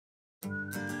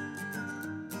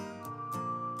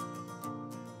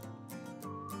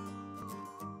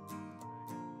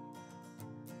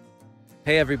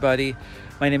Hey everybody,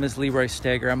 my name is Leroy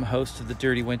Steger. I'm host of the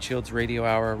Dirty Windshields Radio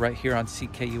Hour right here on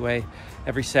CKUA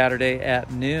every Saturday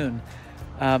at noon.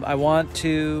 I want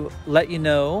to let you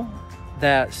know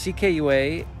that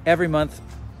CKUA every month,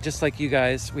 just like you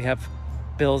guys, we have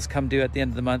bills come due at the end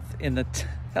of the month in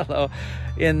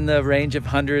the range of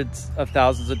hundreds of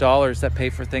thousands of dollars that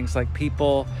pay for things like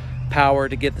people, power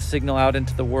to get the signal out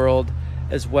into the world,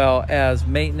 as well as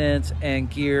maintenance and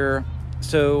gear.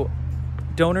 So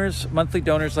donors, monthly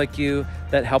donors like you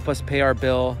that help us pay our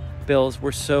bills,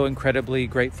 we're so incredibly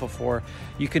grateful for.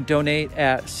 You can donate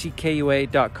at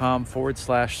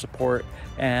ckua.com/support,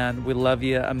 and we love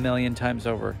you a million times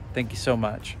over. Thank you so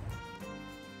much.